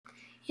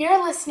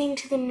You're listening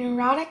to the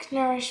Neurotic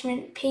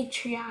Nourishment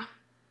Patreon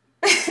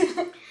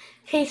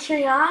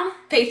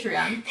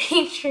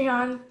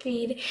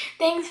feed.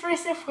 Thanks for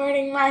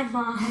supporting my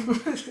mom.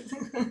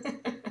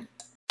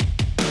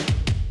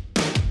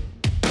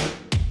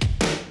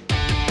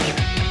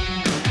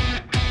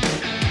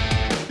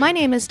 My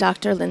name is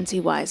Dr.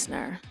 Lindsay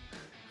Weisner.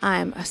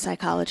 I'm a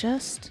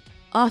psychologist,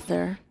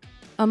 author,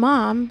 a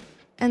mom,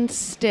 and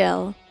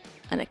still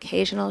an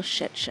occasional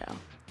shit show.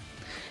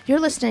 You're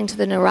listening to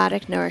the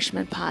Neurotic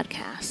Nourishment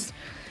Podcast.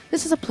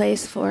 This is a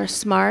place for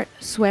smart,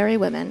 sweary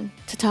women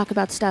to talk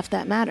about stuff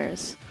that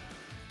matters.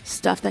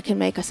 Stuff that can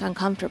make us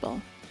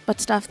uncomfortable, but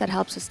stuff that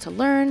helps us to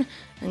learn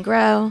and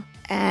grow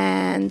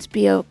and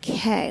be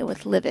okay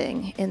with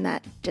living in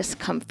that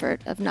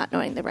discomfort of not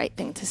knowing the right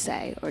thing to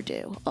say or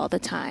do all the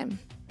time.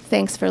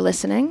 Thanks for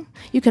listening.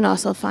 You can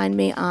also find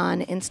me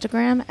on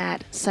Instagram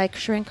at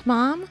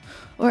PsychShrinkMom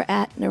or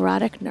at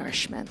Neurotic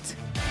Nourishment.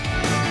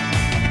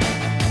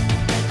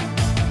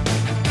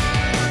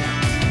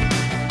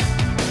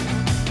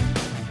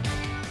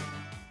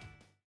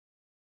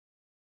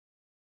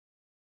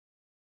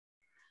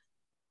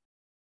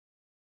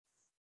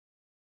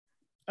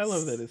 I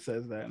love that it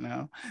says that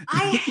now.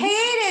 I hate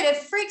it.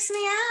 It freaks me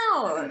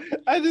out.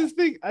 I don't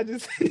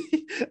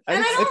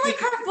like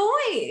her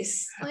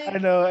voice. I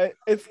know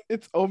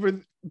it's over.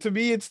 To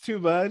me, it's too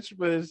much,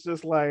 but it's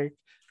just like,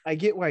 I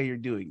get why you're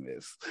doing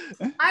this.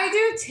 I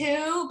do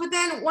too, but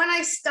then when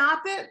I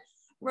stop it,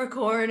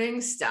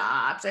 recording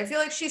stops. I feel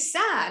like she's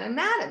sad and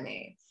mad at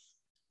me.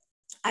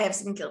 I have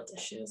some guilt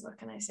issues. What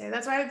can I say?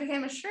 That's why I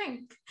became a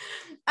shrink.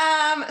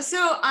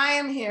 So I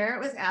am here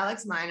with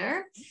Alex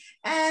Miner,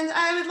 and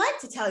I would like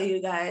to tell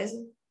you guys,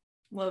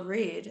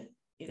 read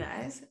you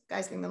guys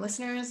being the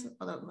listeners,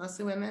 although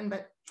mostly women,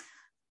 but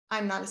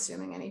I'm not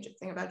assuming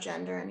anything about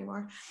gender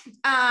anymore.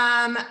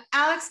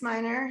 Alex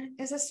Miner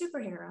is a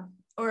superhero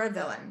or a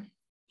villain.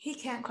 He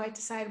can't quite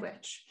decide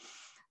which,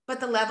 but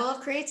the level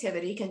of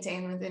creativity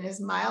contained within his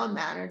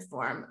mild-mannered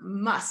form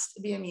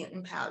must be a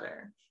mutant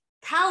powder.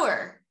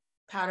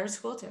 Powder's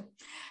cool too.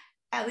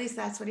 At least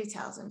that's what he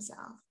tells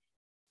himself.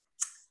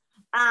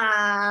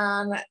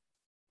 I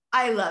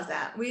love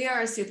that. We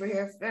are a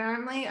superhero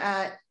family.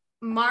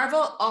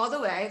 Marvel all the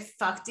way.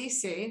 Fuck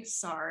DC.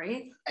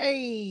 Sorry.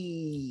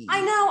 Hey.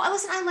 I know.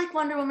 Listen, I like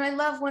Wonder Woman. I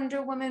love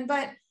Wonder Woman,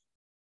 but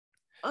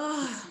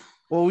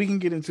well, we can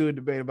get into a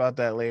debate about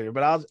that later.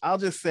 But I'll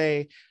just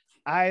say,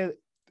 I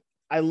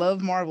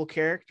love Marvel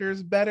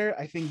characters better.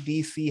 I think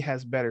DC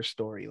has better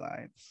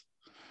storylines.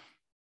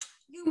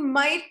 You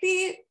might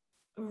be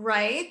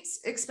right,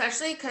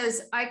 especially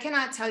because I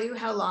cannot tell you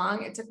how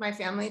long it took my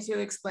family to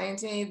explain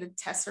to me the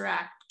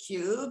Tesseract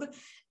Cube,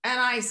 and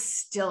I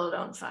still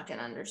don't fucking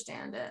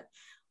understand it.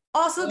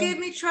 Also gave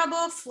me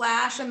trouble,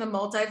 Flash and the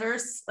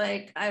multiverse.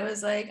 Like, I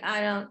was like,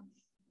 I don't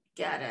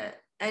get it.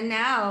 And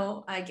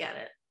now I get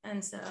it.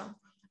 And so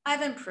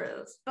I've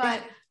improved,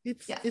 but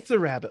it's a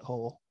rabbit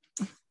hole.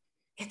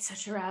 It's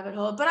such a rabbit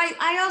hole. But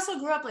I also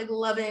grew up like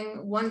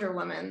loving Wonder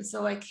Woman,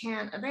 so I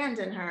can't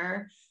abandon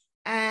her.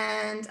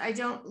 And I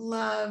don't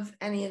love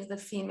any of the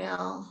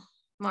female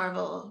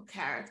Marvel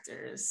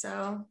characters.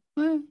 So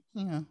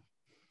yeah,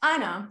 I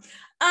know.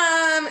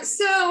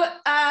 So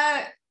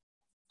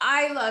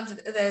I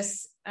loved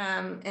this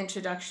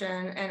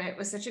introduction, and it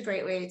was such a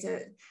great way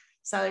to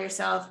sell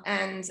yourself.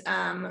 And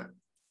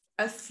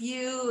a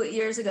few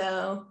years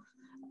ago,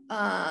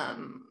 I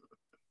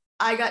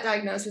got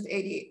diagnosed with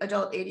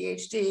adult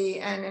ADHD.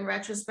 And in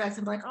retrospect,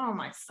 I'm like, oh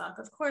my fuck,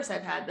 of course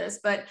I've had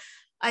this. But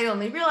I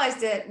only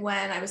realized it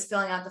when I was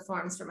filling out the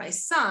forms for my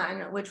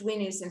son, which we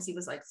knew since he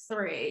was like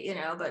 3,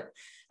 but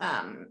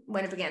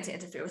when it began to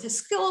interfere with his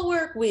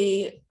schoolwork,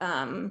 it's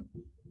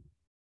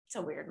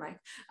a weird mic.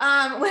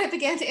 When it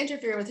began to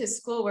interfere with his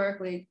schoolwork,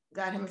 we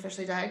got him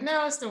officially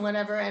diagnosed and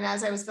whatever. And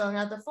as I was filling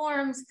out the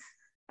forms,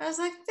 I was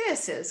like,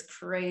 this is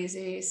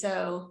crazy.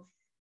 So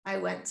I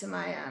went to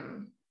my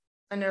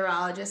a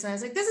neurologist, and I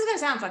was like, this is gonna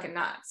sound fucking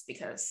nuts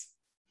because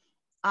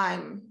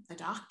I'm a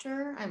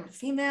doctor, I'm a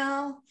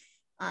female,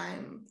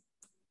 I'm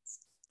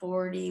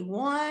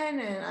 41,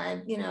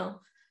 and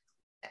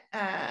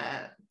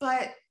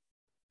but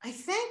I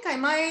think I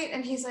might.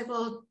 And he's like,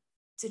 well,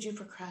 did you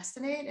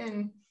procrastinate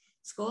in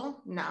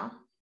school? No.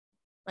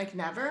 Like,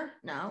 never?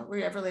 No. Were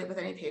you ever late with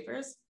any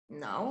papers?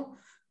 No.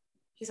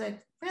 He's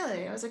like,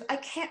 really? I was like, I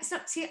can't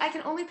see, I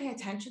can only pay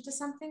attention to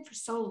something for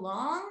so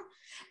long.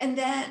 And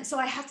then, so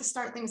I have to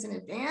start things in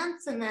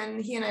advance. And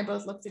then he and I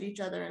both looked at each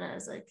other, and I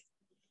was like,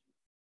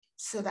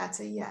 so that's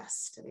a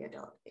yes to the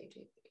adult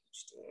ADHD.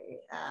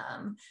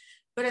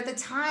 But at the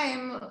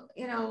time,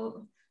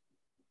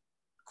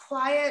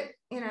 quiet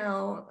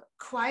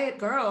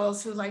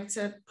girls who like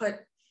to put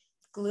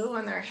glue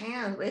on their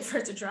hand, wait for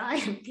it to dry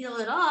and peel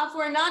it off,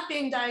 were not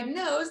being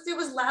diagnosed. It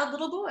was loud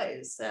little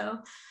boys. So,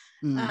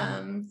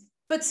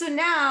 but so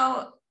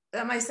now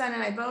that my son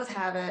and I both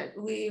have it,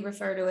 we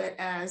refer to it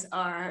as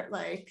our,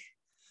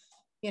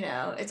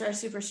 it's our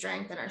super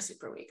strength and our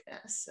super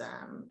weakness.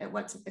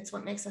 It's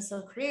what makes us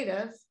so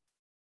creative.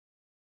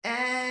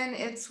 And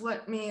it's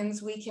what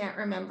means we can't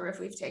remember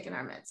if we've taken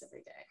our meds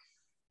every day.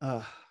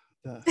 Uh,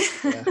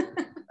 yeah,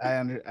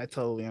 I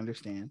totally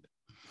understand.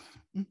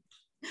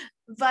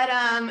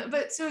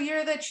 But so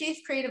you're the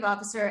chief creative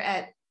officer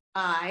at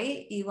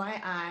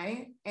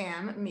EYI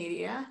AM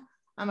Media.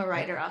 I'm a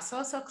writer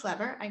also, so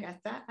clever. I got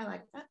that. I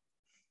like that.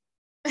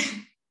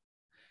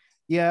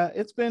 Yeah,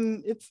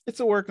 it's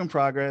a work in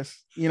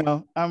progress. You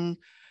know,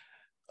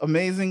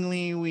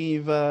 amazingly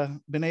we've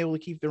been able to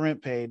keep the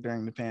rent paid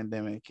during the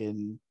pandemic,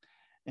 and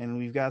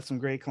we've got some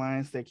great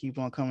clients that keep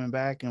on coming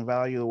back and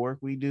value the work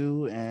we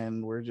do,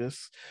 and we're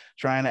just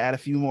trying to add a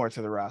few more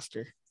to the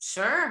roster.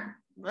 Sure.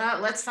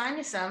 Well, let's find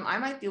you some. I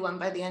might be one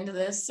by the end of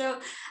this. So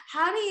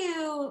how do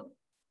you,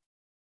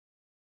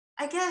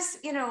 I guess,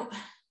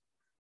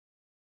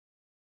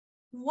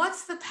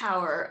 what's the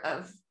power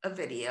of a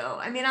video?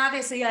 I mean,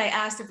 obviously I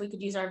asked if we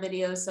could use our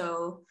video,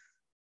 so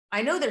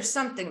I know there's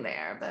something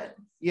there, but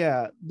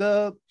yeah,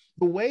 the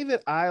way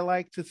that I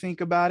like to think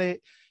about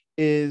it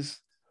is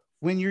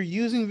when you're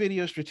using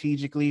video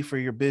strategically for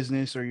your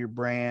business or your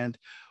brand,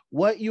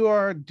 what you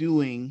are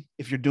doing,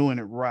 if you're doing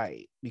it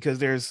right, because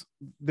there's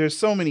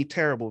so many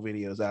terrible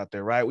videos out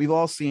there, right? We've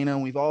all seen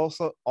them. We've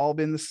also all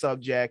been the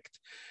subject.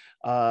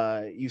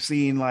 You've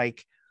seen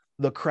like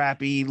the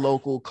crappy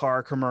local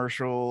car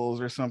commercials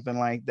or something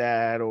like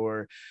that,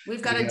 or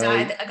we've got a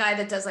guy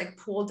that does like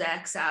pool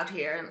decks out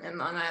here in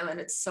Long Island.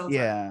 It's so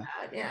yeah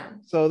bad. Yeah.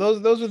 So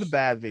those are the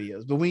bad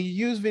videos. But when you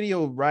use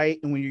video right,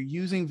 and when you're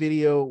using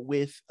video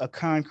with a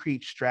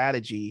concrete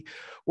strategy,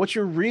 what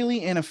you're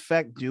really in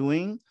effect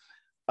doing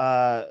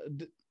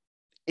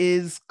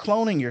is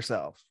cloning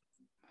yourself.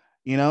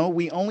 You know,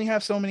 we only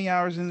have so many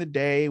hours in the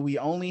day. We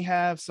only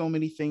have so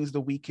many things that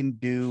we can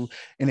do.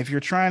 And if you're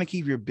trying to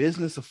keep your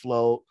business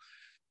afloat,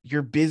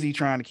 you're busy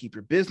trying to keep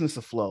your business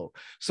afloat.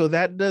 So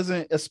that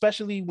doesn't,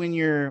 especially when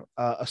you're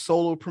a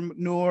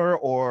solopreneur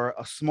or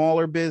a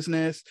smaller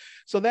business.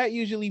 So that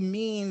usually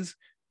means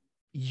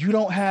you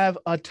don't have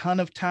a ton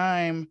of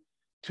time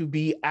to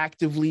be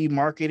actively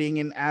marketing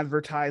and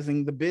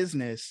advertising the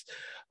business,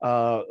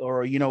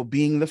 or,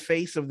 being the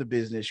face of the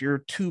business.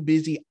 You're too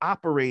busy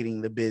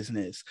operating the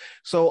business.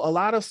 So a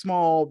lot of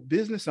small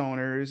business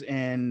owners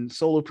and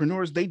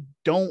solopreneurs, they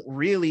don't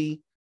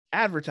really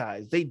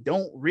advertise. They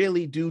don't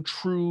really do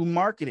true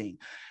marketing.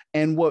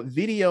 And what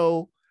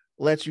video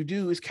lets you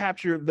do is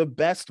capture the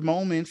best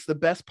moments, the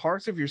best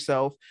parts of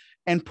yourself,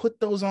 and put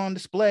those on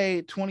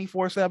display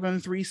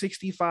 24/7,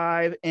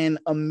 365 in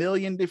a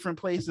million different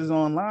places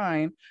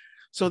online,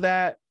 so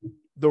that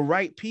the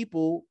right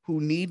people who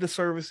need the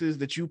services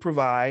that you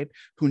provide,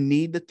 who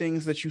need the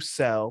things that you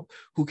sell,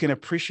 who can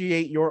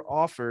appreciate your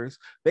offers,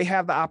 they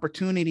have the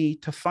opportunity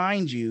to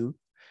find you,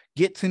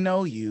 get to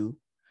know you,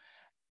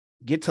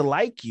 get to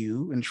like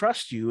you and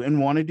trust you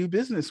and want to do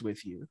business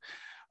with you.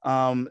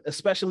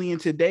 Especially in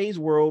today's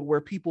world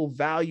where people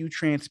value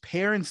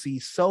transparency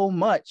so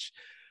much.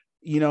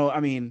 I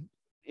mean,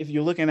 if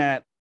you're looking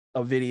at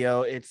a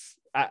video,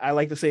 I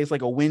like to say it's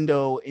like a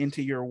window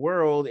into your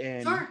world.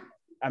 And sure.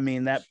 I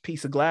mean, that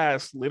piece of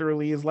glass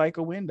literally is like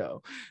a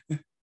window.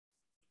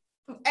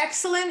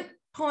 Excellent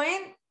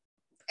point.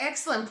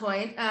 Excellent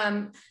point.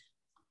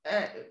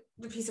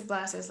 The piece of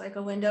glass is like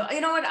a window.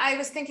 You know what I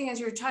was thinking as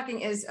you were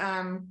talking is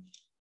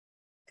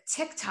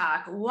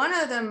TikTok. One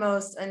of the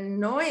most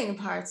annoying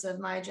parts of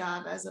my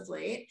job as of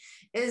late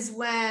is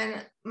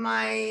when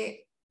my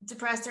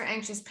depressed or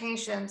anxious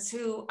patients,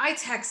 who I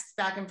text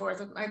back and forth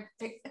with,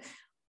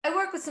 I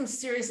work with some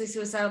seriously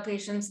suicidal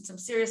patients and some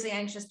seriously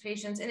anxious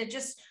patients, and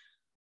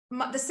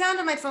the sound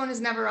of my phone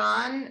is never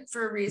on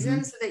for a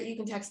reason, so that you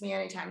can text me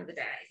any time of the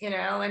day,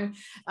 and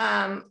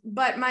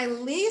but my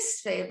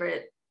least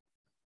favorite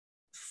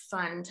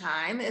fun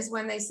time is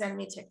when they send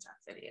me TikTok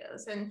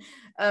videos and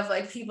of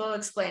like people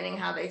explaining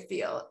how they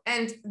feel.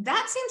 And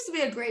that seems to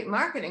be a great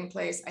marketing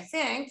place, I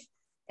think.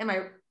 Am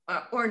I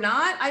or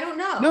not? I don't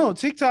know. No,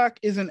 TikTok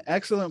is an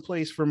excellent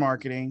place for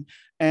marketing.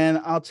 And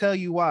I'll tell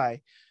you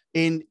why.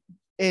 And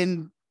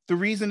the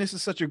reason this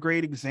is such a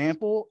great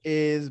example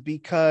is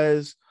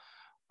because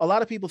a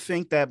lot of people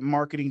think that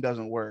marketing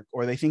doesn't work,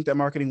 or they think that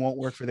marketing won't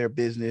work for their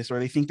business, or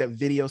they think that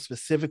video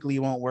specifically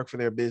won't work for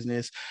their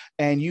business.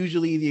 And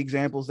usually the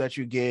examples that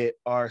you get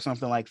are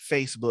something like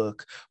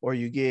Facebook, or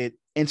you get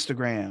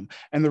Instagram.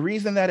 And the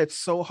reason that it's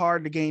so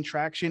hard to gain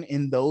traction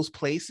in those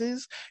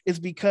places is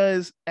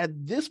because at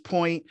this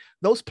point,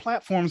 those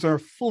platforms are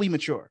fully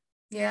mature.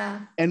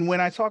 Yeah. And when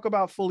I talk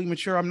about fully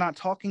mature, I'm not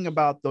talking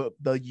about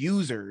the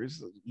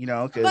users,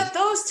 but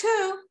those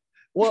too.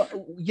 Well,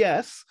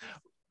 yes.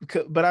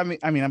 But I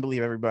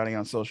believe everybody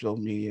on social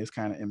media is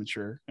kind of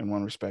immature in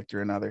one respect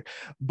or another.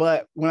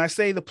 But when I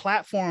say the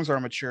platforms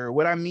are mature,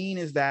 what I mean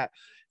is that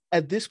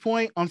at this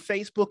point on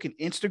Facebook and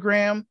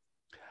Instagram,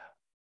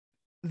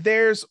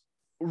 there's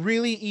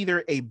really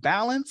either a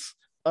balance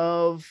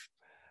of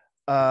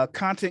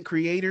content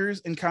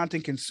creators and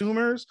content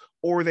consumers,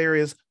 or there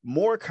is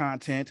more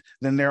content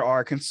than there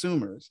are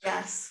consumers.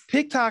 Yes.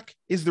 TikTok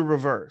is the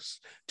reverse.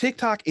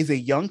 TikTok is a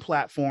young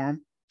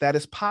platform that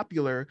is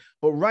popular.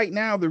 But right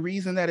now, the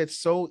reason that it's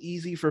so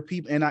easy for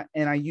people,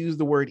 and I use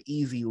the word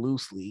easy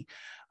loosely,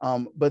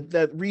 but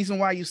the reason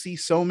why you see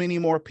so many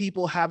more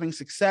people having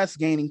success,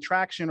 gaining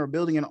traction, or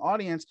building an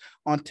audience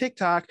on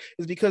TikTok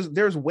is because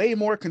there's way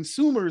more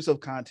consumers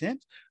of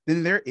content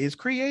than there is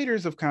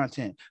creators of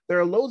content. There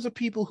are loads of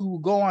people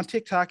who go on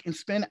TikTok and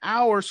spend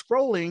hours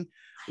scrolling,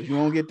 but you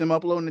won't get them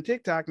uploading to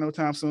TikTok no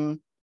time soon.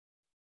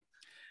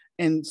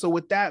 And so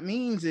what that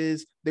means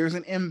is there's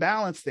an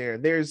imbalance there.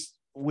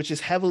 Which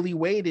is heavily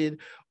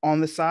weighted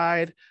on the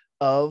side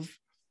of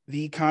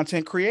the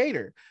content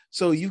creator.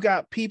 So you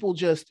got people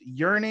just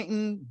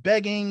yearning,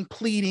 begging,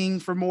 pleading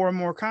for more and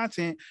more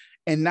content,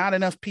 and not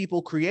enough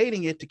people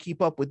creating it to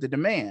keep up with the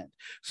demand.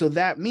 So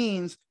that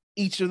means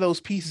each of those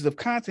pieces of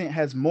content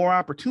has more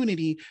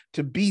opportunity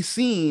to be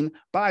seen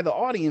by the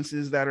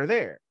audiences that are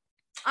there.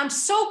 I'm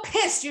so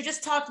pissed you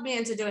just talked me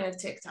into doing a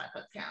TikTok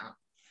account.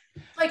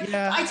 Like,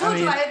 yeah, I told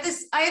you I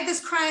had this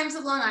Crimes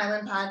of Long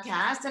Island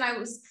podcast, and I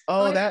was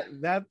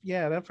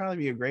that'd probably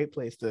be a great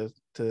place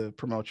to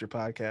promote your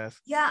podcast.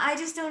 Yeah, I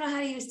just don't know how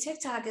to use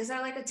TikTok. Is there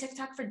like a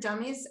TikTok for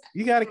dummies?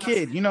 You got a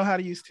kid, you know how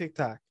to use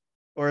TikTok,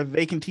 or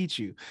they can teach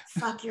you.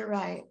 Fuck, you're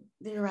right.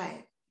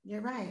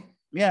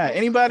 Yeah,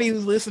 anybody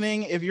who's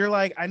listening, if you're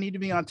like, I need to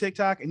be on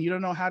TikTok and you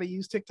don't know how to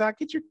use TikTok,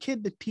 get your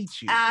kid to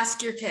teach you.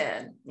 Ask your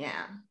kid.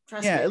 Yeah.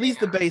 Trust me, at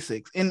least the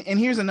basics. And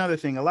here's another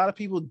thing. A lot of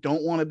people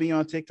don't want to be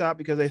on TikTok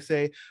because they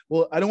say,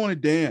 well, I don't want to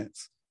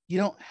dance. You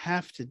don't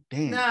have to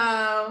dance.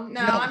 No,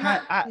 I'm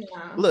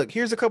not. Look,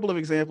 here's a couple of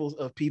examples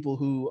of people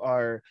who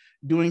are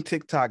doing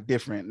TikTok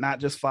different, not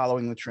just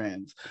following the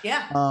trends.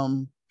 Yeah.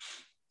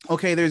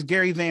 Okay, there's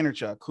Gary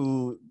Vaynerchuk,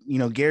 who,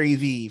 Gary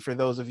V, for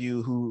those of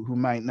you who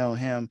might know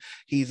him,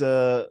 he's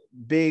a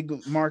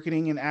big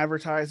marketing and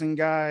advertising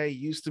guy,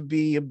 used to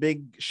be a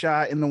big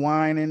shot in the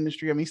wine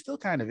industry. I mean, he still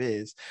kind of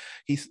is.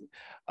 Does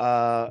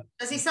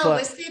he sell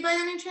whiskey by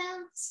any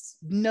chance?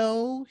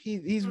 No,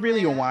 he's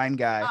really a wine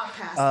guy.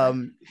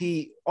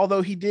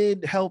 Although he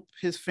did help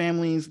his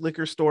family's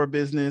liquor store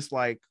business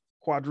like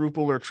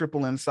quadruple or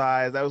triple in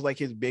size. That was like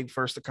his big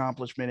first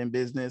accomplishment in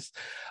business.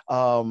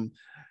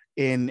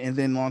 And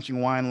then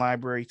launching Wine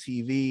Library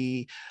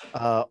TV,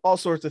 all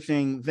sorts of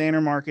things.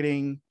 Vayner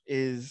Marketing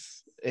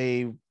is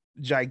a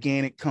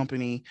gigantic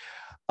company.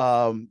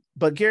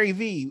 But Gary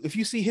V, if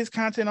you see his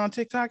content on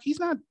TikTok, he's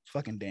not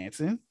fucking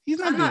dancing. He's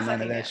not doing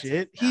none of that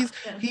shit. No.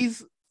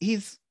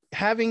 He's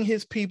having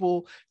his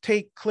people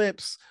take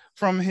clips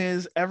from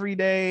his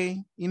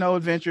everyday,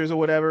 adventures or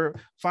whatever,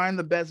 find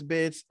the best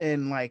bits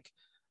and like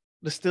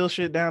distill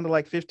shit down to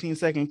like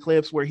 15-second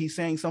clips where he's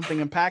saying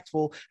something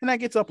impactful, and that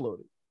gets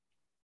uploaded.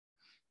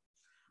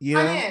 I'm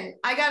in.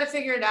 I got to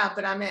figure it out,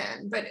 but I'm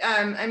in. But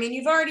I mean,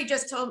 you've already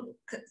just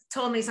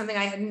told me something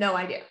I had no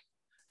idea.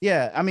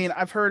 Yeah, I mean,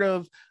 I've heard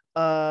of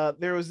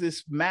there was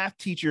this math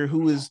teacher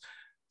who was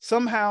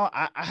somehow,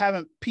 I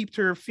haven't peeped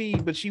her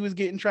feed, but she was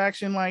getting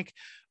traction, like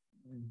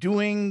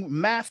doing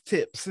math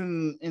tips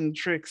and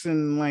tricks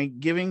and like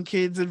giving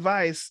kids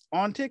advice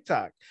on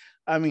TikTok.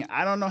 I mean,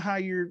 I don't know how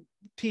you're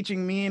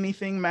teaching me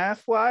anything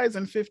math wise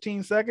in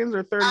 15 seconds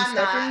or 30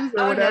 seconds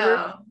or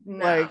whatever.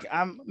 No. Like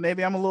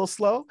maybe I'm a little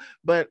slow,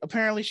 but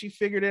apparently she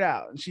figured it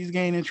out and she's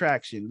gaining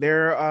traction.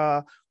 There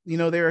are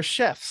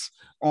chefs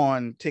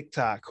on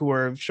TikTok who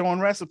are showing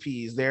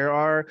recipes. There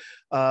are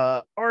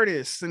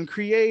artists and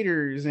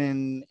creators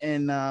and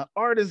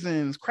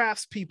artisans,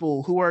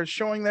 craftspeople who are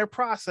showing their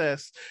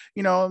process.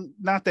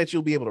 Not that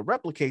you'll be able to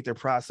replicate their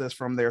process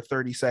from their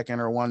 30-second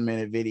or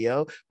 1-minute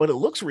video, but it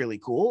looks really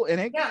cool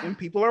and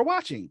people are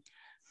watching.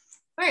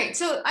 Right.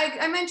 So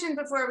I mentioned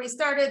before we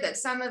started that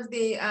some of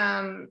the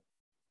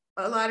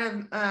a lot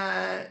of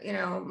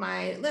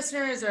my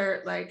listeners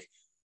are like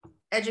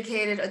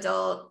educated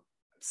adult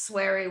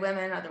sweary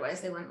women, otherwise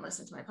they wouldn't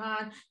listen to my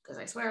pod because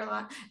I swear a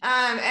lot.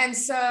 And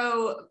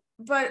so,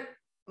 but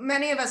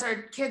many of us,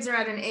 our kids are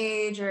at an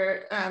age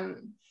or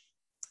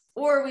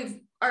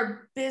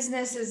our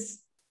business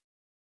is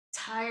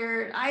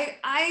tired.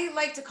 I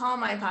like to call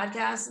my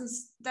podcasts and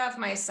stuff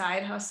my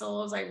side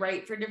hustles. I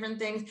write for different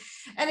things,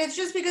 and it's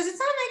just because it's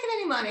not making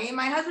any money.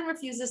 My husband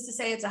refuses to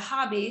say it's a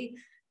hobby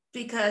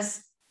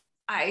because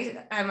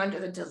I'm under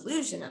the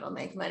delusion it'll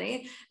make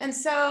money, and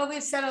so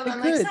we've settled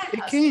on like side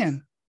hustles. It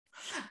can.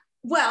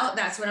 Well,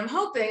 that's what I'm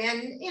hoping,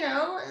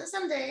 and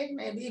someday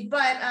maybe.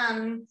 But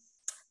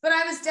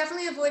I was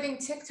definitely avoiding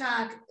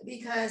TikTok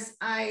because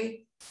I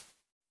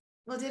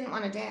didn't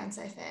want to dance,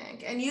 I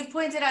think. And you've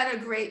pointed out a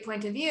great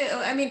point of view.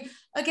 I mean,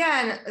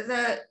 again,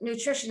 the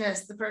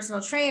nutritionist, the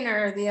personal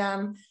trainer, the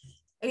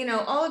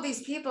all of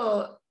these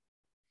people,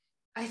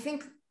 I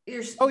think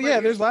there's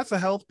lots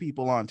of health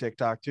people on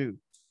TikTok too.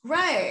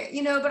 Right.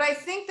 But I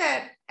think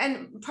that,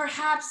 and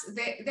perhaps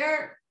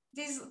they're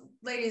these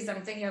ladies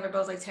I'm thinking of are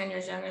both like 10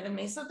 years younger than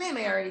me, so they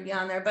may already be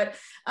on there. But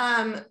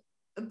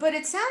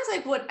it sounds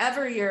like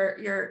whatever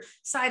your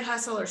side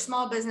hustle or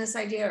small business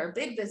idea or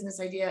big business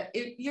idea,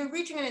 you're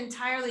reaching an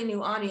entirely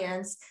new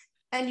audience,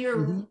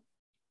 and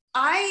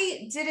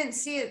I didn't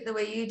see it the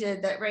way you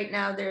did, that right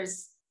now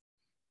there's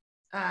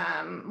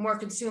more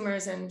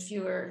consumers and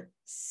fewer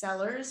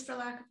sellers, for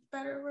lack of a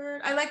better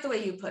word. I like the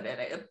way you put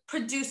it.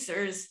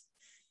 Producers,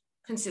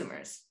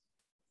 consumers,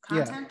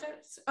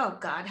 contenters. Oh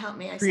God, help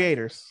me.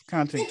 Creators,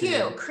 content. Thank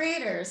you,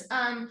 creators.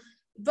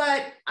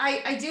 But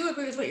I do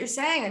agree with what you're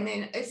saying. I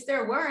mean, if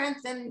there weren't,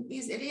 then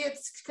these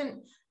idiots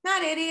couldn't,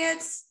 not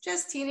idiots,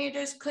 just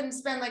teenagers couldn't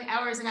spend like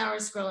hours and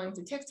hours scrolling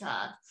through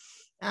TikTok.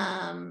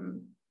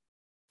 And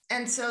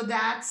so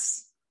that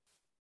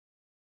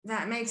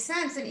makes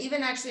sense. And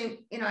even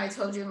actually, you know, I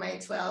told you my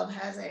 12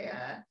 has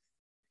a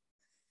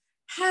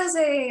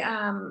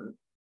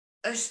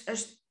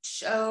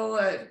show,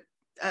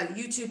 a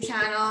YouTube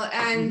channel,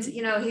 and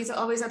you know, he's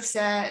always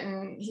upset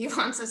and he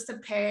wants us to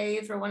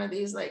pay for one of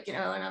these, like, you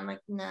know, and I'm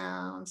like, no,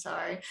 I'm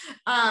sorry.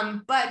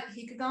 But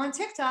he could go on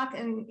TikTok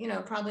and, you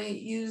know, probably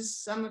use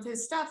some of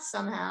his stuff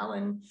somehow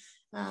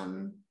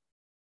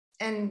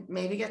and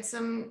maybe get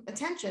some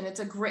attention. It's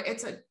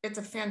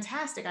a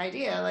fantastic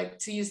idea, like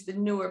to use the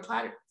newer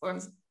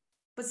platforms.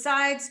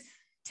 Besides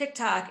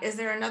TikTok, is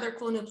there another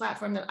cool new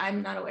platform that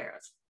I'm not aware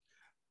of?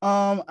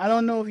 I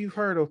don't know if you've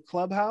heard of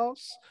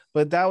Clubhouse,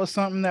 but that was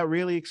something that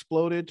really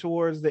exploded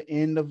towards the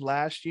end of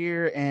last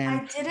year.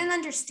 And I didn't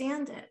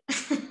understand it.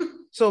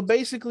 so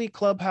basically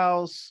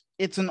Clubhouse,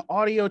 it's an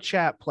audio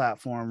chat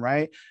platform,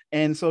 right?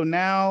 And so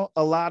now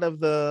a lot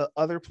of the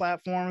other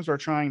platforms are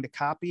trying to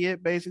copy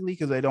it basically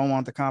because they don't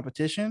want the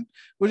competition,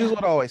 which is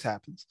what always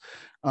happens.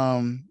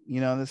 You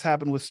know, this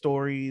happened with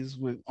stories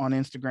on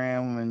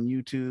Instagram and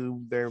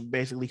YouTube. They're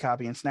basically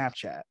copying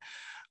Snapchat.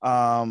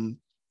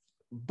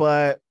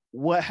 But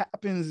what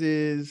happens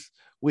is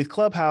with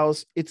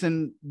Clubhouse, it's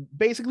in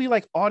basically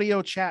like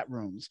audio chat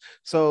rooms.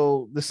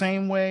 So the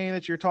same way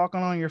that you're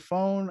talking on your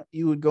phone,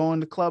 you would go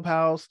into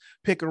Clubhouse,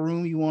 pick a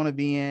room you want to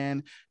be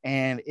in.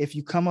 And if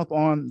you come up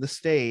on the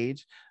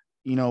stage,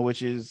 you know,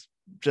 which is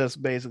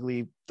just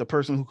basically the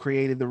person who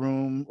created the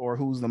room or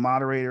who's the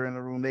moderator in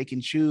the room, they can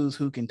choose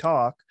who can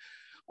talk.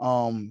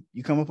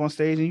 You come up on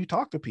stage and you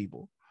talk to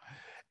people.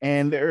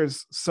 And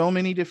there's so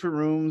many different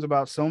rooms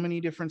about so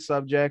many different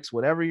subjects,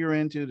 whatever you're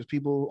into. There's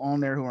people on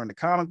there who are into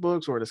comic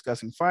books or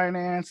discussing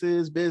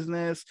finances,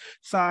 business,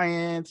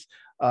 science,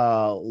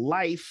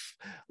 life,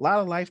 a lot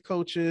of life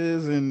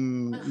coaches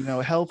and, you know,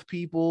 health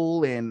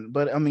people.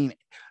 But I mean,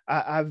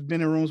 I've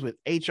been in rooms with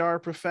HR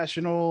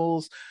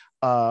professionals,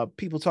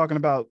 people talking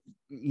about,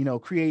 you know,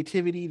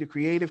 creativity, the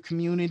creative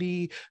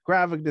community,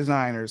 graphic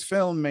designers,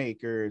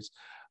 filmmakers,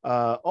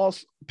 all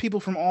people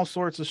from all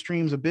sorts of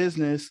streams of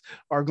business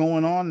are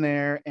going on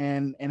there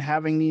and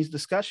having these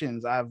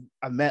discussions. I've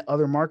met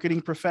other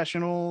marketing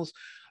professionals.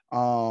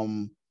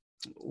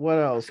 What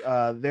else?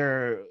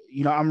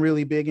 You know, I'm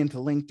really big into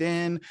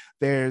LinkedIn.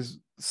 There's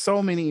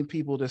so many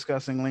people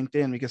discussing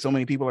LinkedIn because so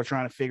many people are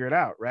trying to figure it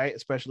out, right?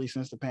 Especially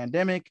since the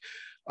pandemic.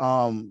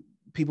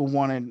 People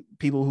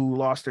who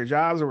lost their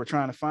jobs or were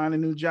trying to find a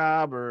new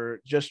job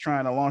or just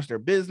trying to launch their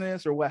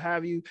business or what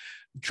have you,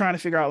 trying to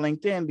figure out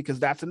LinkedIn because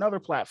that's another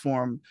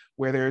platform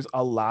where there's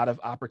a lot of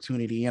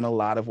opportunity and a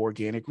lot of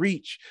organic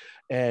reach.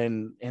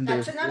 And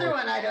that's another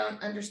one I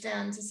don't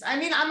understand. I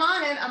mean, I'm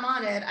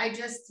on it. I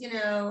just, you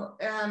know,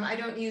 I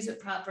don't use it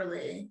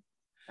properly.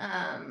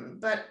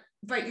 But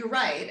you're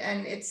right.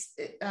 And it's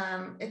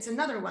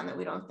another one that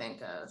we don't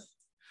think of.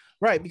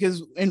 Right,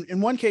 because in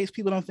one case,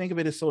 people don't think of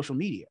it as social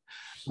media,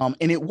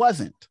 and it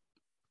wasn't,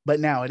 but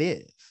now it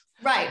is.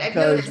 Right,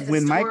 because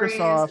when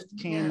Microsoft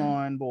came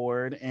on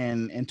board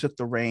and took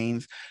the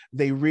reins,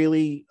 they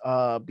really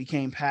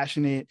became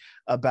passionate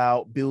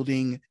about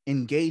building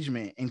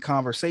engagement and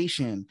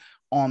conversation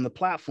on the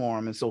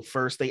platform. And so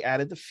first they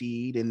added the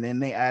feed, and then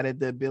they added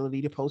the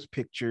ability to post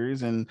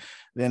pictures, and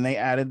then they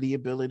added the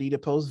ability to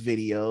post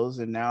videos,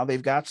 and now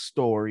they've got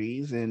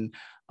stories, and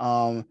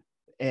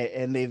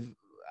they've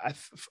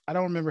I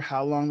don't remember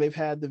how long they've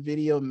had the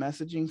video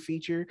messaging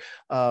feature,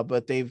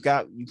 but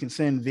you can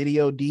send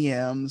video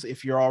DMs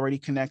if you're already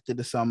connected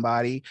to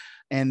somebody.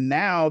 And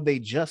now they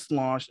just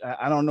launched,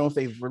 I don't know if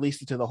they've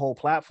released it to the whole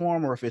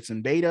platform or if it's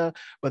in beta,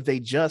 but they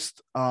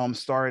just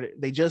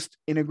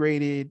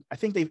integrated, I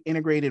think they've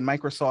integrated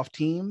Microsoft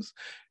Teams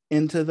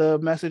into the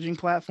messaging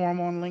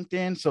platform on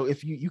LinkedIn. So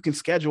if you can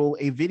schedule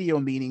a video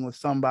meeting with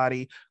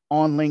somebody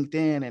on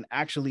LinkedIn and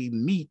actually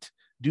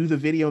do the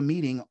video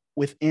meeting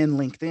within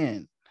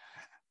LinkedIn.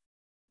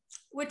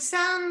 Which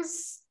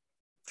sounds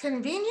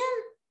convenient,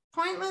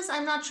 pointless.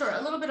 I'm not sure.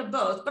 A little bit of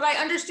both, but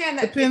I understand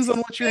that depends on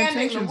what your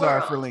intentions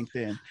are for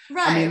LinkedIn.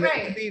 Right, I mean, right.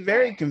 It can be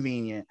very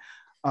convenient,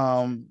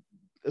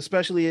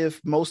 especially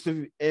if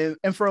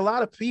and for a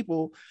lot of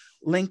people,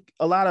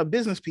 a lot of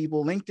business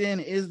people,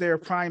 LinkedIn is their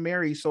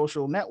primary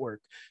social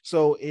network.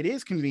 So it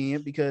is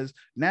convenient because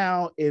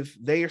now if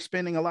they are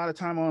spending a lot of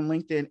time on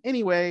LinkedIn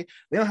anyway,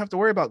 they don't have to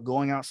worry about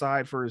going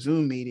outside for a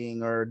Zoom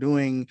meeting or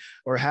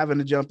having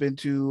to jump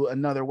into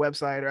another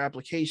website or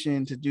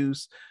application to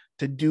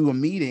do a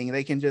meeting.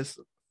 They can just,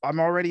 I'm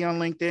already on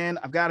LinkedIn.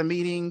 I've got a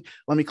meeting.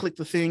 Let me click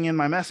the thing in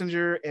my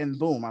messenger and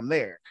boom, I'm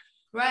there.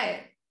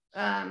 Right.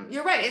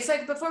 You're right. It's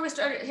like before we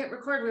hit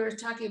record, we were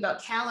talking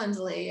about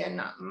Calendly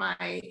and my,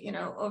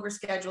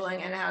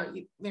 overscheduling and how,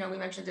 we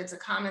mentioned it's a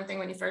common thing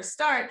when you first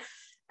start.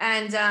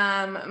 And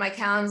my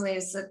Calendly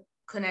is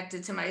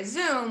connected to my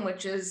Zoom,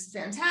 which is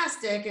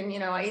fantastic. And,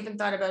 I even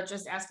thought about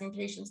just asking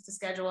patients to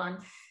schedule on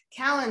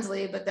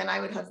Calendly, but then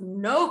I would have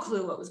no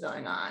clue what was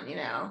going on,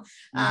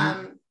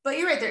 But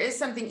you're right, there is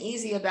something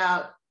easy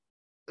about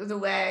the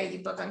way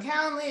you book on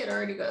Calendly. It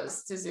already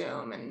goes to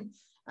Zoom,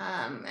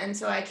 and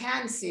so I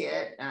can see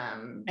it.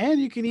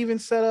 And you can even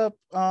set up,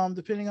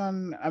 depending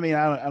on, I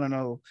don't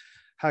know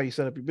how you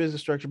set up your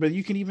business structure, but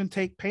you can even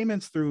take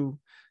payments through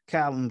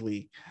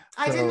Calendly.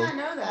 I did not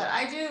know that.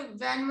 I do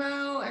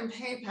Venmo and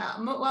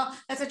PayPal. Well,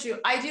 that's not true.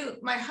 I do.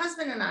 My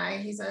husband and I,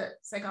 he's a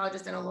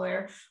psychologist and a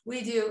lawyer.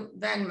 We do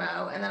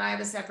Venmo, and then I have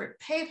a separate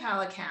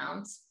PayPal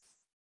account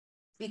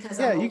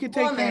because I'm a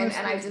woman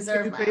and I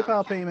deserve my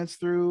PayPal payments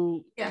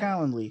through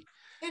Calendly.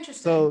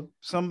 Interesting. So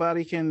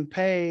somebody can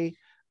pay.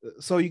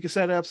 So you can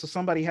set it up so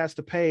somebody has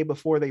to pay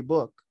before they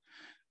book.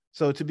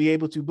 So to be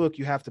able to book,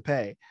 you have to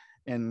pay,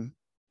 and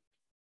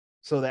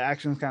so the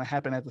actions kind of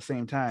happen at the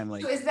same time.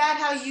 Like, so is that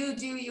how you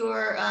do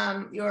your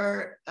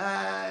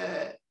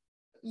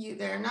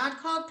they're not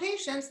called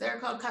patients, they're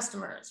called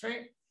customers,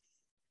 right?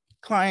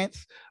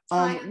 Clients.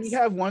 We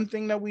have one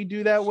thing that we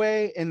do that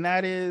way, and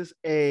that is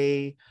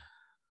and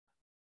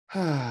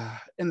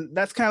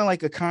that's kind of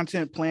like a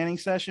content planning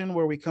session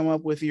where we come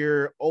up with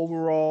your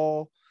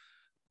overall,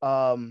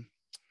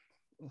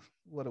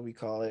 what do we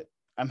call it?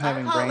 I'm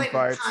having brain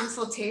farts. A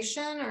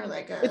consultation, or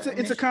like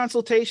it's a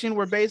consultation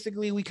where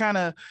basically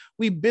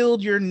we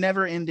build your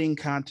never-ending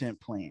content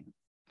plan.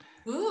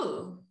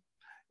 Ooh.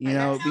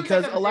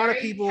 Because like a lot of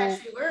people,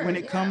 when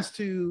it comes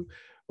to,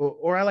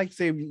 or I like to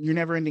say your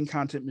never-ending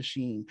content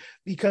machine,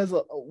 because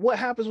what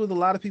happens with a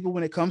lot of people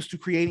when it comes to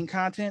creating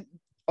content,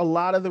 a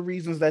lot of the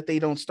reasons that they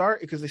don't start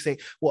because they say,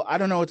 well, I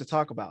don't know what to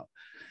talk about.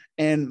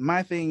 And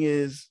my thing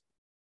is,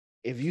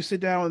 if you sit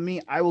down with me,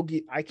 I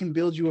can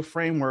build you a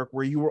framework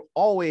where you will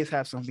always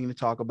have something to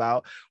talk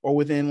about, or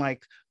within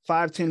like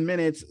 5-10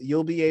 minutes,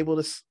 you'll be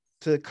able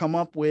to come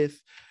up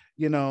with,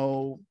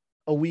 a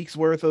week's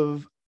worth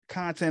of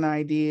content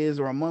ideas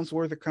or a month's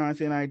worth of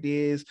content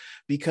ideas,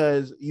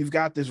 because you've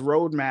got this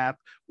roadmap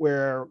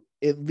where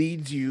it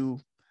leads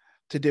you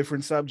to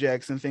different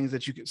subjects and things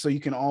that you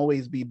can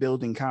always be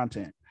building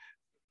content.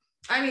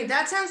 I mean,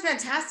 that sounds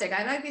fantastic.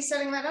 I might be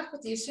setting that up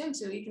with you soon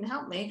so you can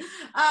help me.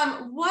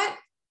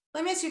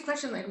 Let me ask you a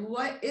question. Like,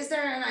 what is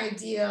there an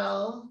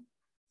ideal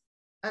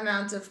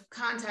amount of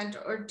content,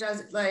 or does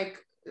it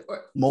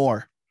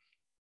more?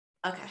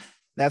 Okay.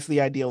 That's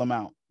the ideal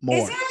amount. More.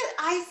 Is it?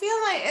 I feel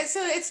like,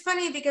 so it's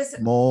funny because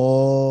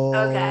more.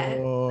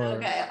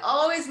 Okay.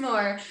 Always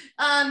more.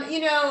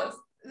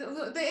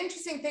 The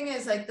interesting thing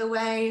is like the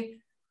way,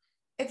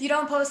 if you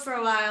don't post for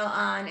a while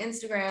on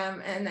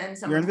Instagram and then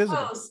someone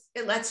posts,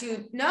 it lets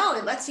you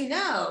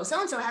know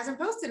so-and-so hasn't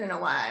posted in a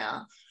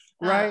while.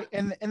 Right.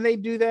 And they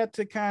do that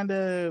to kind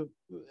of,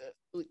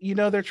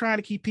 they're trying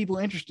to keep people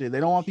interested. They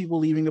don't want people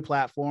leaving the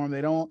platform.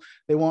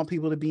 They want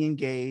people to be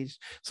engaged.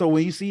 So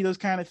when you see those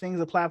kind of things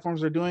the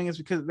platforms are doing, is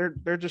because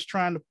they're just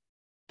trying to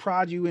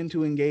prod you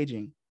into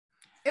engaging.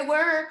 It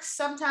works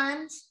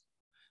sometimes,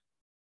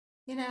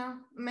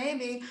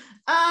 maybe.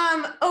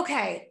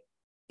 Okay.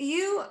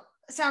 You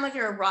sound like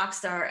you're a rock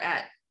star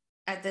at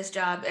this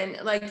job, and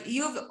like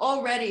you've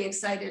already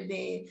excited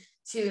me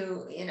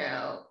to,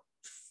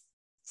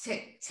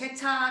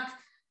 TikTok,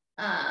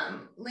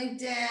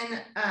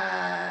 LinkedIn.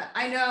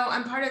 I know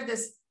I'm part of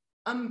this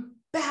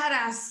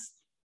badass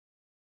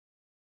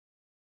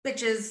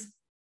bitches.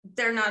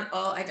 They're not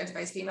all identify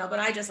as female, but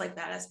I just like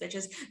badass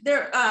bitches.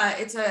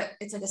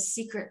 It's like a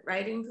secret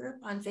writing group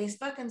on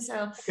Facebook. And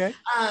so, okay.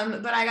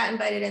 But I got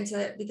invited into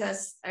it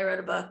because I wrote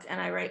a book and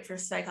I write for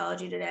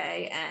Psychology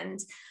Today. And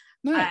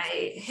nice.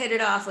 I hit it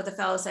off with a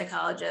fellow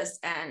psychologist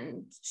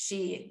and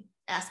she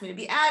asked me to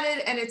be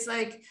added. And it's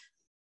like,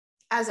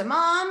 as a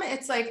mom,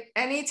 it's like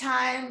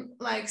anytime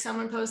like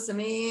someone posts a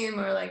meme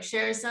or like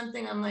shares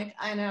something, I'm like,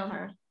 I know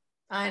her.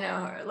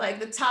 Like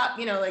the top,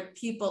 like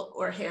people,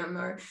 or him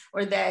or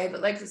they,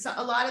 but like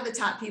a lot of the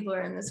top people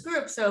are in this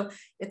group. So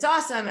it's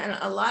awesome. And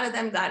a lot of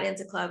them got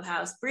into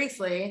Clubhouse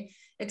briefly,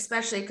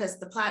 especially because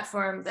the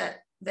platform that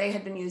they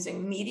had been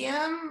using,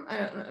 Medium, I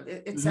don't know,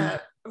 it's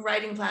a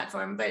writing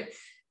platform, but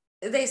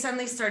they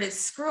suddenly started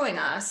screwing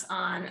us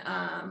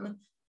on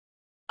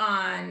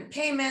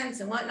payments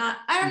and whatnot.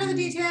 I don't know the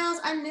details.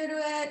 I'm new to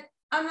it.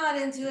 I'm not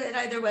into it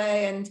either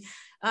way. And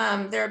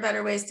there are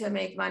better ways to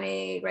make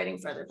money writing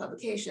for other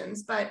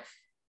publications. But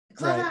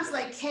Clubhouse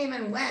like came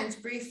and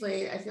went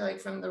briefly, I feel like,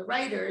 from the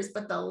writers,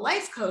 but the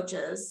life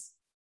coaches,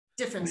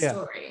 different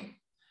story.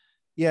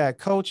 Yeah,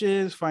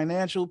 coaches,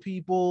 financial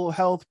people,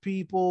 health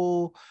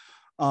people,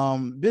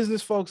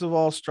 business folks of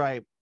all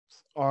stripes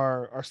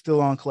are still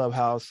on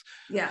Clubhouse.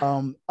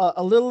 Yeah.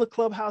 A little of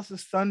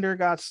Clubhouse's thunder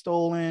got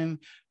stolen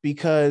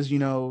because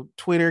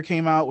Twitter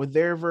came out with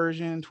their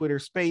version, Twitter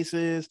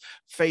Spaces.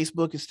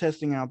 Facebook is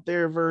testing out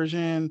their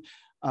version.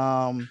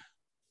 I'm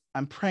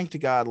praying to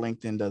God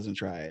LinkedIn doesn't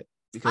try it.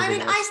 Because I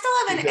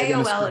still have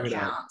an AOL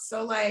account.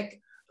 So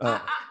like, I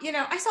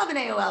still have an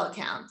AOL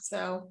account.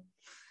 So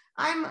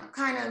I'm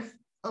kind of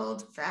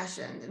old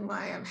fashioned and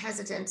why I'm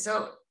hesitant.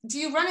 So do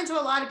you run into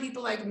a lot of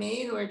people like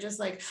me who are just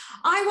like,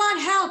 I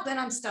want help and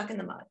I'm stuck in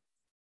the mud?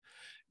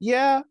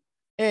 Yeah.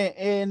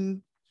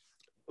 And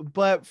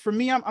but for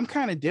me, I'm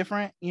kind of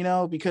different,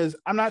 because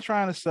I'm not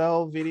trying to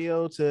sell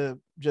video to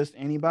just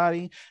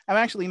anybody. I'm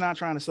actually not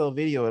trying to sell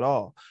video at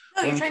all.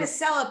 No, you're trying to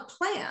sell a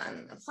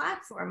plan, a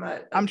platform.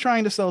 I'm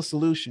trying to sell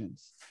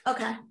solutions.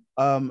 Okay.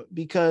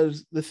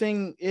 Because the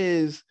thing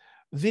is,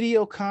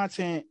 video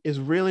content is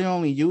really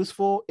only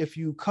useful if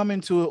you come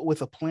into it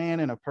with a plan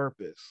and a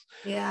purpose.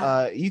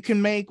 Yeah. You can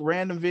make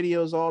random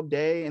videos all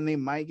day and they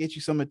might get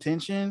you some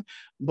attention,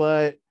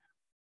 but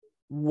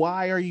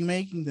why are you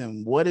making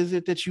them? What is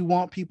it that you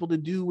want people to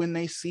do when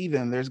they see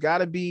them? There's got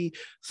to be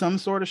some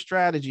sort of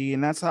strategy.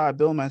 And that's how I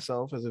build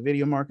myself as a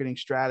video marketing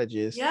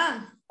strategist.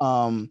 Yeah.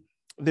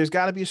 There's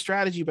got to be a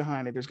strategy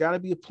behind it. There's got to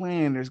be a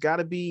plan. There's got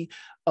to be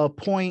a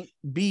point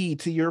B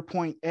to your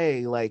point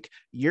A. Like,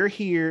 you're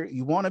here,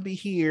 you want to be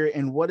here.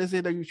 And what is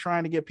it that you're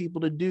trying to get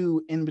people to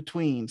do in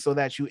between so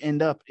that you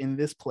end up in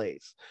this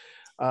place?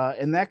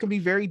 And that can be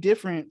very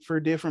different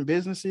for different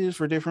businesses,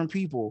 for different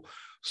people.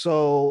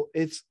 So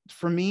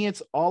for me,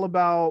 it's all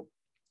about,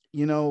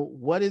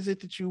 what is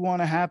it that you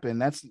want to happen?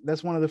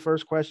 That's one of the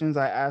first questions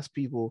I ask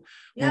people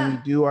when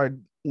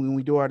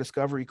we do our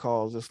discovery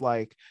calls. It's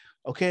like,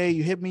 okay,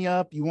 you hit me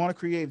up, you want to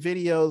create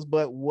videos,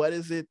 but what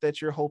is it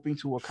that you're hoping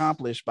to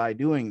accomplish by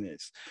doing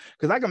this?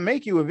 Because I can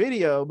make you a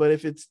video, but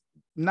if it's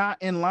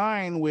not in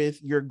line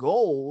with your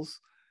goals,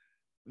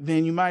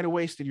 then you might have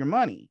wasted your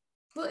money.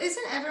 Well,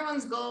 isn't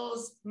everyone's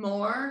goals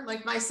more?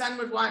 Like, my son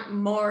would want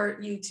more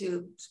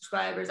YouTube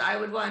subscribers. I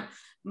would want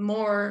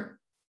more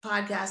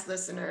podcast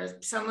listeners.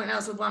 Someone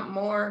else would want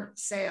more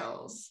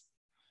sales.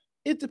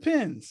 It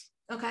depends.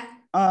 Okay.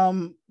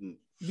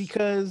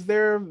 Because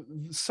there are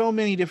so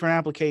many different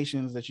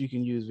applications that you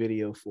can use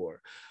video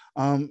for.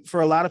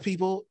 For a lot of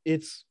people,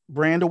 it's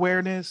brand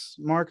awareness,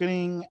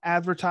 marketing,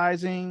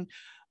 advertising.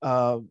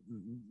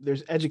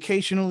 There's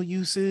educational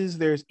uses.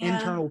 There's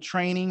internal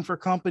training for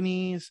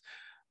companies.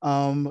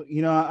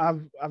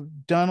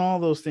 I've done all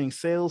those things,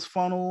 sales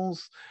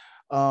funnels,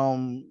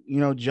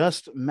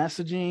 just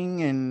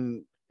messaging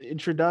and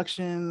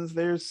introductions.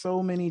 There's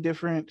so many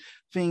different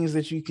things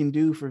that you can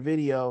do for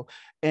video.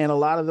 And a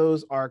lot of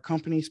those are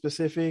company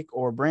specific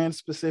or brand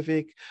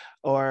specific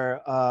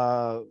or,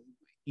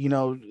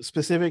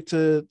 specific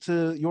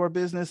to your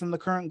business and the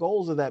current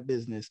goals of that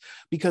business.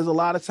 Because a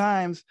lot of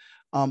times,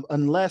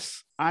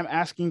 unless I'm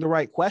asking the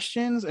right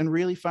questions and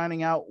really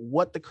finding out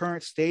what the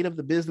current state of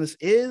the business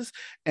is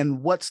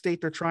and what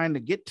state they're trying to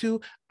get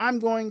to, I'm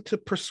going to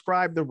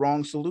prescribe the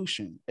wrong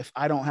solution if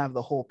I don't have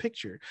the whole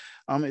picture.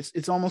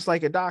 It's almost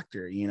like a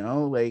doctor,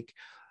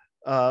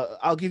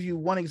 I'll give you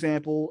one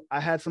example. I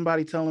had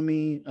somebody telling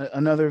me,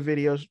 another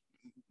video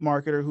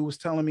marketer who was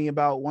telling me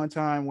about one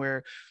time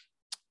where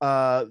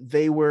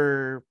they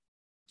were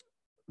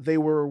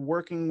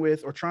working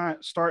with or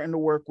starting to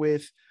work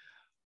with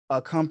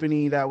a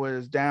company that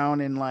was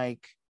down in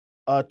like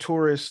a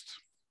tourist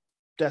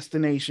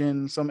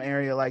destination, some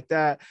area like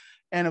that.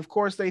 And of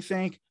course they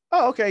think,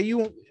 oh, okay,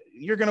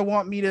 you're going to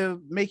want me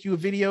to make you a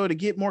video to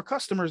get more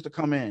customers to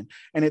come in.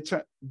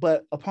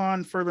 But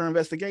upon further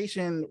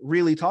investigation,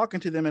 really talking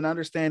to them and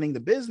understanding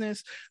the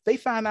business, they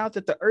found out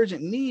that the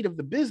urgent need of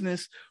the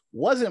business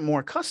wasn't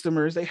more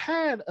customers. They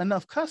had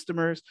enough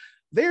customers.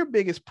 Their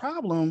biggest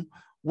problem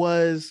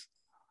was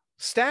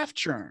staff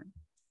churn.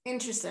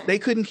 Interesting. They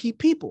couldn't keep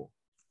people.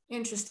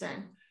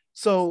 Interesting.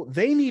 So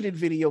they needed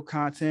video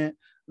content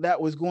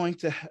that was going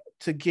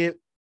to get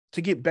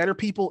better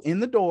people in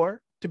the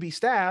door to be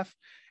staff,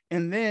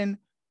 and then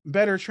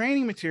better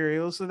training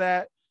materials so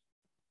that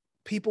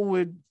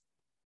the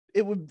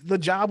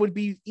job would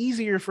be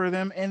easier for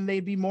them and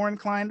they'd be more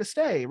inclined to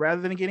stay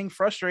rather than getting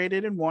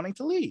frustrated and wanting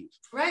to leave.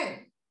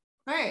 Right.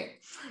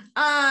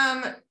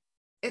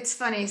 It's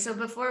funny. So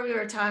before we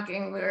were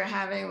talking, we were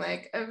having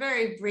like a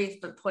very brief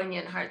but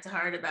poignant heart to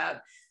heart about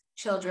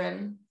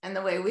children and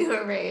the way we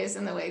were raised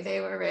and the way they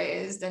were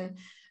raised. And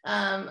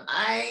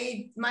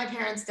my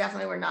parents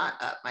definitely were not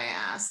up my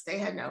ass. They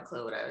had no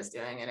clue what I was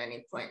doing at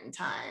any point in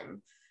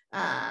time.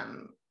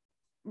 And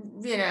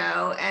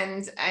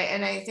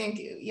I think,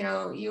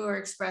 you were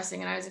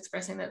expressing and I was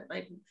expressing that,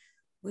 like,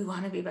 we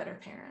want to be better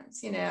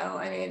parents.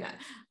 I mean,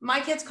 my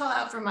kids call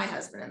out for my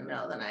husband in the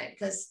middle of the night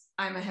because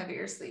I'm a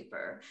heavier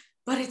sleeper,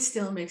 but it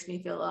still makes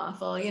me feel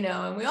awful,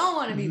 and we all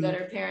want to be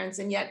better parents.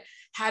 And yet,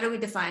 how do we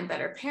define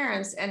better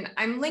parents? And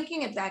I'm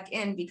linking it back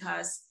in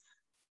because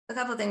a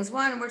couple of things.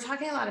 One, we're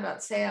talking a lot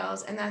about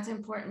sales and that's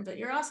important, but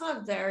you're also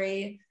a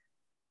very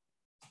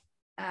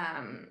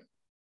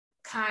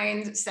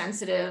kind,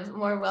 sensitive,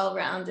 more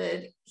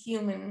well-rounded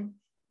human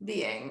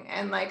being.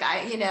 And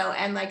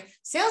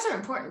sales are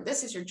important.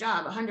 This is your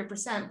job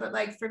 100%. But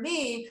like for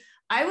me,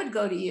 I would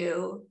go to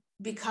you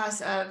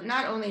because of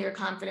not only your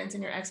confidence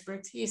and your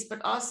expertise,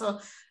 but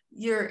also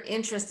your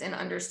interest in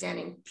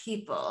understanding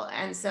people.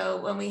 And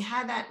so when we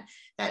had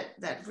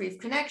that brief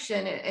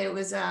connection, it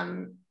was,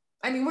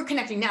 we're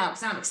connecting now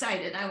because I'm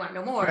excited. I want to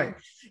know more, right.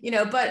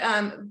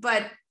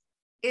 but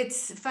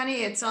it's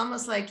funny. It's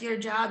almost like your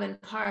job in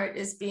part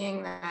is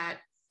being that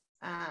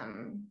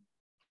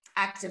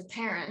active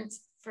parent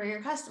for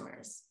your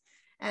customers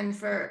and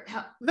for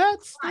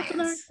clients.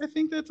 I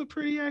think that's a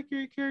pretty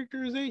accurate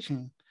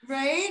characterization.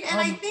 Right. And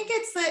I think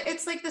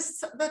it's like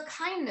the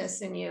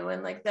kindness in you,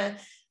 and like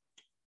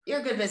you're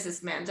a good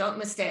businessman, don't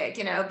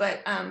mistake,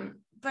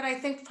 but I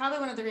think probably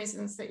one of the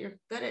reasons that you're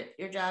good at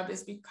your job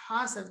is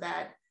because of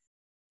that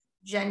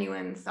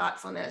genuine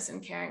thoughtfulness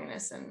and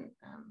caringness. And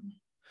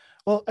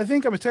well, I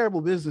think I'm a terrible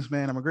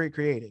businessman. I'm a great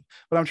creative,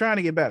 but I'm trying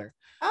to get better.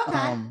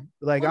 Okay.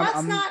 Like well,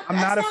 I'm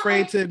not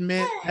afraid to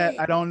admit that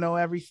I don't know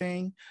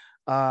everything.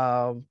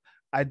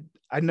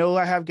 I know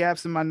I have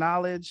gaps in my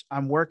knowledge.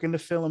 I'm working to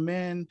fill them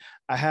in.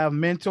 I have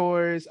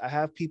mentors. I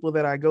have people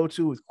that I go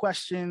to with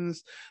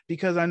questions,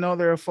 because I know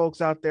there are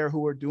folks out there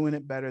who are doing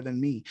it better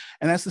than me.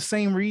 And that's the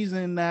same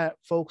reason that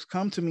folks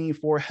come to me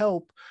for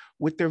help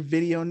with their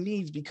video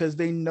needs, because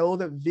they know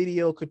that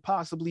video could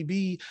possibly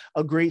be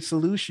a great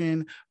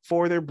solution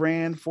for their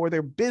brand, for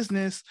their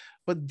business,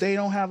 but they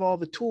don't have all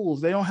the tools.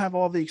 They don't have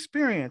all the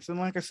experience. And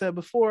like I said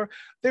before,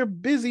 they're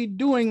busy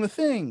doing the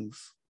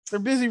things. They're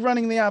busy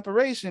running the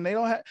operation. They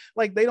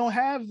don't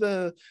have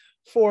the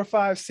 4,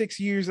 5, 6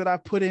 years that I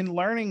put in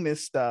learning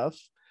this stuff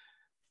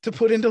to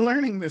put into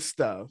learning this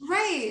stuff.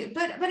 Right.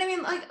 But I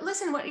mean, like,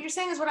 listen, what you're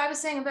saying is what I was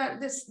saying about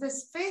this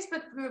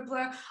Facebook group,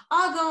 where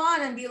I'll go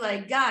on and be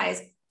like,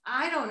 guys,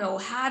 I don't know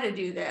how to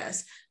do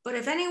this, but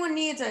if anyone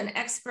needs an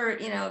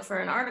expert, for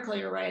an article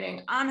you're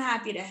writing, I'm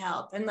happy to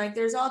help. And like,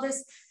 there's all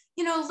this,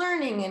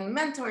 learning and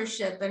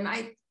mentorship. And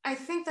I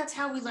think that's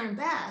how we learn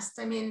best.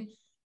 I mean,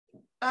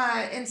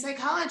 in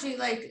psychology,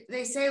 like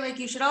they say, like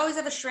you should always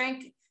have a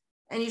shrink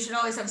and you should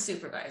always have a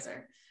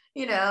supervisor,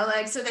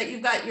 like so that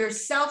you've got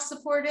yourself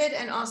supported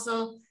and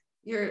also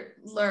you're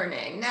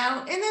learning.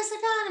 Now in this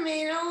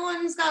economy, no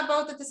one's got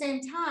both at the same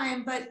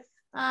time, but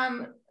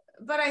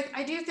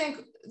I do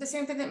think the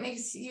same thing that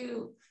makes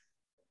you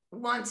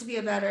want to be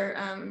a better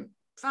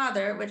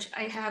father, which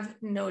I have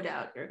no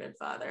doubt you're a good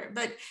father,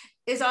 but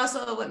is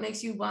also what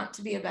makes you want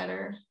to be a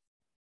better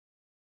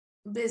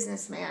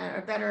businessman,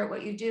 or better at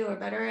what you do, or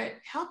better at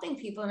helping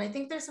people. And I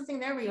think there's something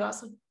there where you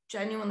also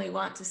genuinely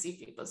want to see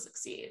people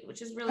succeed,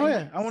 which is really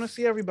nice. I want to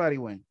see everybody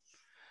win.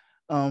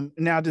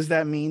 Now, does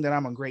that mean that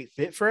I'm a great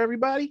fit for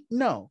everybody?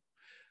 No.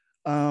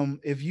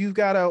 If you've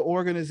got an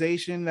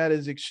organization that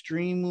is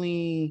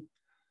extremely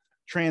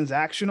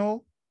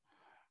transactional,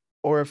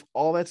 or if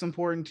all that's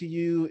important to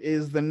you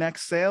is the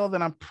next sale,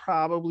 then I'm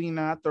probably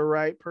not the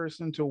right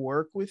person to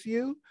work with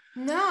you.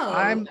 No,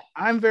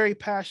 I'm very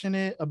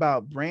passionate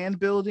about brand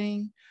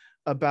building,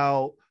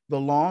 about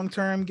the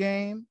long-term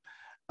game.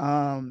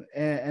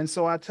 And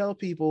so I tell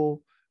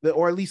people that,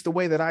 or at least the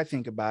way that I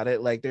think about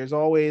it, like there's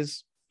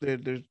always,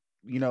 there's,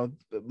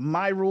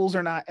 my rules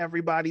are not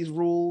everybody's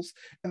rules,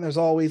 and there's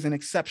always an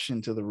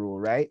exception to the rule,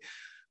 right?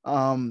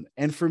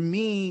 And for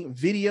me,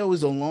 video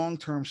is a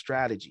long-term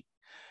strategy.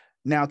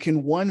 Now,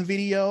 can one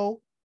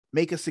video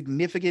make a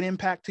significant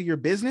impact to your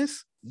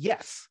business?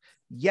 Yes.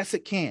 Yes,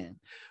 it can.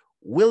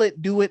 Will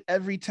it do it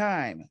every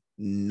time?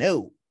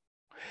 No.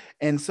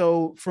 And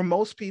so for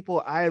most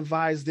people, I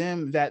advise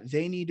them that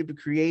they need to be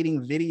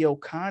creating video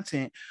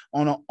content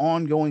on an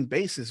ongoing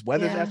basis,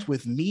 whether that's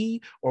with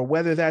me, or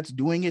whether that's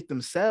doing it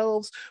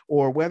themselves,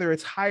 or whether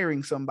it's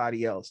hiring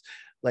somebody else.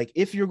 Like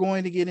if you're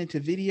going to get into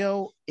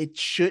video, it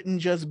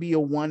shouldn't just be a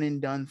one and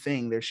done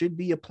thing. There should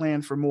be a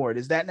plan for more.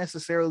 Does that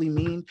necessarily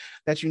mean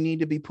that you need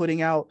to be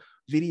putting out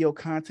video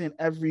content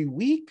every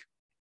week?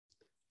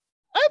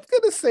 I'm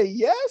going to say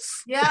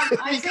yes. Yeah,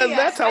 because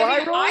that's how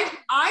I roll.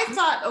 I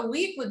thought a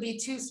week would be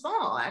too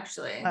small,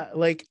 actually.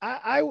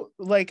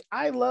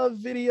 I love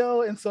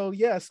video, and so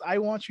yes, I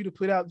want you to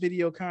put out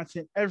video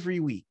content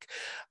every week.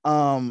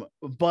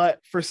 But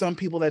for some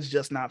people, that's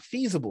just not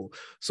feasible.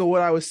 So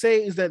what I would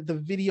say is that the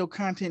video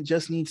content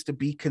just needs to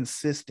be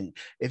consistent.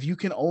 If you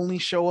can only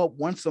show up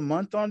once a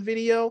month on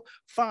video,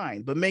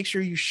 fine, but make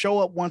sure you show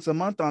up once a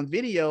month on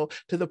video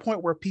to the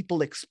point where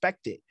people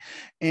expect it.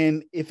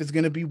 And if it's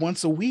going to be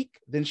once a week,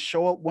 then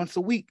show up once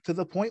a week to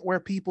the point where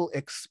people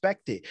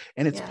expect it.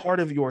 And it's part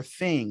of your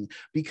thing,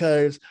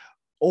 because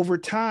over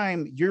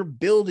time you're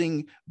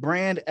building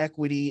brand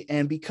equity.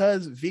 And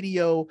because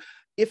video,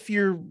 if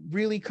you're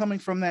really coming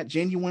from that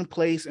genuine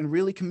place and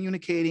really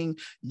communicating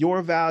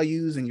your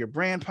values and your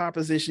brand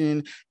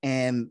proposition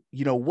and,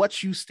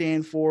 what you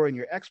stand for and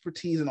your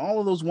expertise and all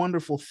of those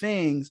wonderful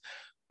things,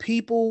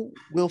 people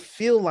will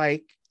feel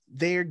like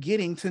they're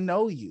getting to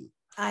know you.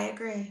 I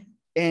agree.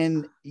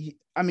 And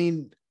I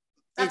mean,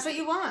 that's what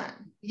you want.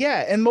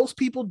 Yeah. And most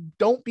people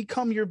don't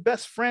become your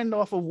best friend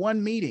off of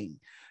one meeting.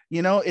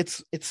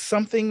 It's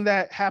something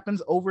that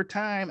happens over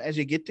time as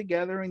you get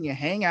together and you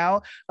hang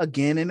out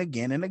again and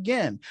again and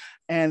again.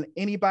 And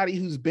anybody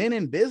who's been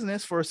in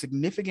business for a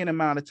significant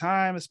amount of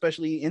time,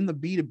 especially in the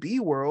B2B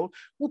world,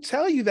 will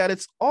tell you that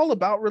it's all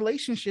about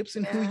relationships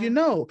and who you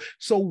know.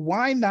 So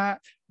why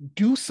not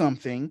do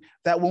something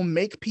that will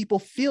make people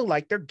feel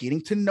like they're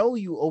getting to know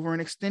you over an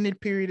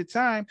extended period of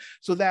time,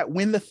 so that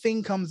when the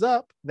thing comes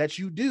up that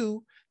you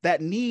do,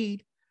 that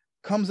need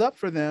comes up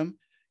for them,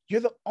 you're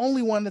the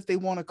only one that they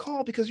want to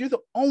call because you're the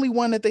only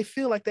one that they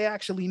feel like they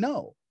actually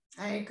know.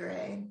 I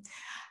agree.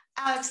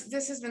 Alex,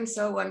 this has been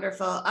so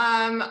wonderful.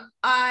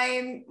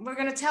 We're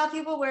going to tell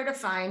people where to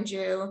find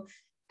you,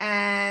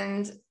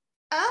 and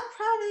I'll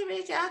probably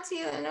reach out to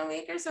you in a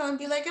week or so and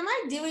be like, am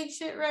I doing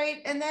shit right?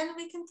 And then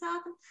we can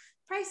talk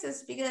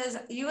prices, because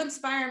you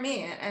inspire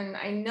me, and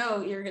I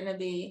know you're going to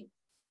be,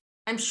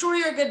 I'm sure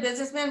you're a good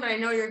businessman, but I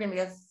know you're going to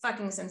be a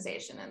fucking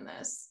sensation in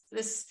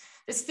this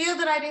field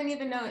that I didn't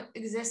even know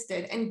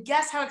existed. And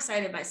guess how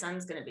excited my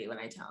son's going to be when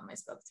I tell him I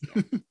spoke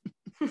to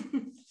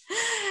you.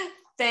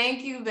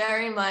 Thank you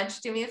very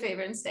much. Do me a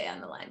favor and stay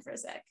on the line for a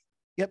sec.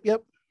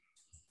 Yep.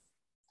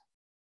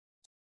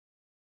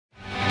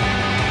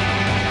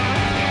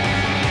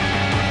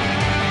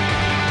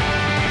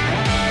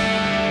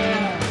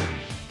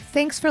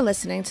 Thanks for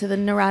listening to the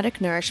Neurotic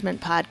Nourishment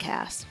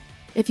Podcast.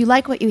 If you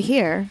like what you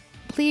hear,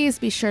 please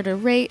be sure to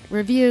rate,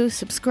 review,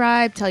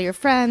 subscribe, tell your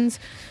friends,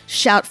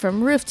 shout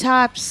from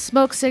rooftops,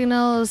 smoke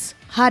signals,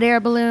 hot air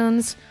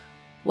balloons,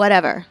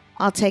 whatever.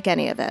 I'll take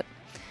any of it.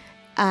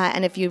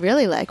 And if you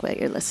really like what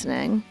you're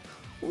listening,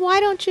 why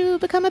don't you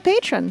become a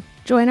patron?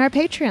 Join our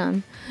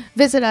Patreon.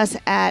 Visit us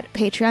at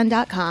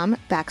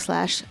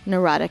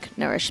patreon.com/neurotic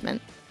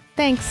nourishment.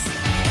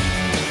 Thanks.